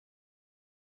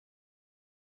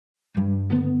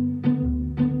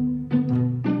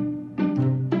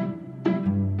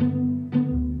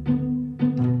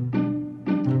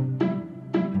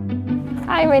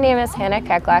my name is Hannah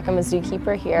Keklak. I'm a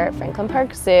zookeeper here at Franklin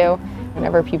Park Zoo.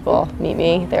 Whenever people meet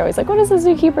me, they're always like, what does a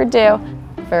zookeeper do?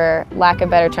 For lack of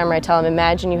a better term, I tell them,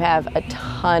 imagine you have a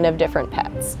ton of different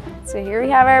pets. So here we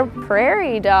have our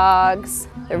prairie dogs.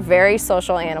 They're very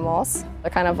social animals.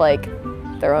 They're kind of like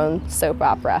their own soap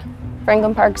opera.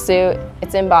 Franklin Park Zoo,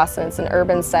 it's in Boston, it's an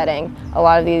urban setting. A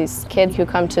lot of these kids who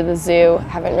come to the zoo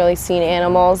haven't really seen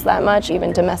animals that much,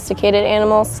 even domesticated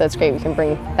animals, so it's great we can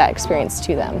bring that experience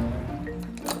to them.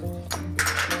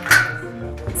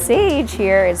 Sage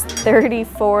here is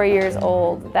 34 years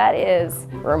old. That is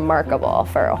remarkable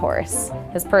for a horse.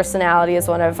 His personality is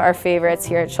one of our favorites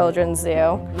here at Children's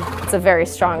Zoo. It's a very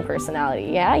strong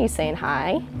personality. Yeah, you saying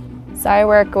hi? So I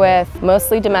work with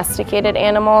mostly domesticated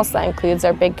animals. That includes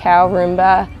our big cow,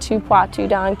 Roomba, 2 Poitou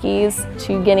donkeys,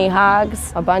 2 guinea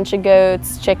hogs, a bunch of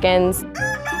goats, chickens. So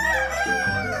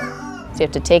you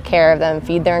have to take care of them,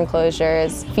 feed their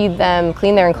enclosures, feed them,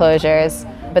 clean their enclosures,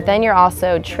 but then you're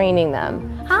also training them.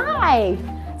 Hi!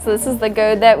 So this is the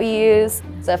goad that we use.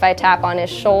 So if I tap on his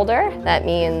shoulder, that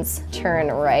means turn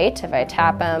right. If I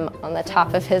tap him on the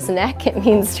top of his neck, it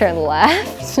means turn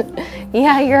left.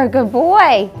 Yeah, you're a good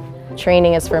boy.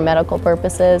 Training is for medical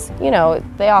purposes. You know,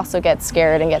 they also get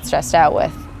scared and get stressed out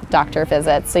with doctor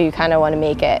visits, so you kind of want to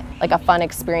make it like a fun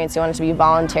experience. You want it to be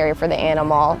voluntary for the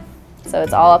animal. So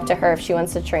it's all up to her if she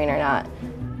wants to train or not.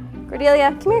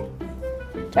 Cordelia, come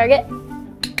here. Target.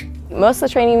 Most of the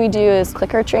training we do is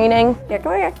clicker training. Here,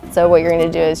 come here. So what you're going to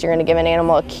do is you're going to give an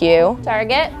animal a cue,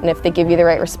 target, and if they give you the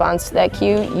right response to that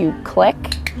cue, you click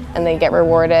and they get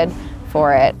rewarded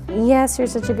for it. Yes, you're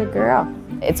such a good girl.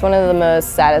 It's one of the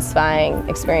most satisfying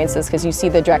experiences because you see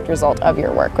the direct result of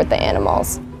your work with the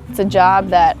animals. It's a job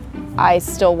that I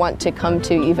still want to come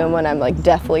to even when I'm like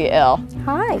deathly ill.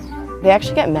 Hi. They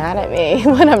actually get mad at me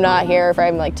when I'm not here. If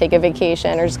I'm like take a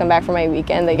vacation or just come back for my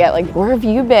weekend, they get like, where have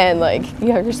you been? Like,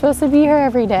 you're supposed to be here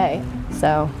every day.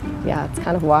 So yeah, it's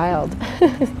kind of wild.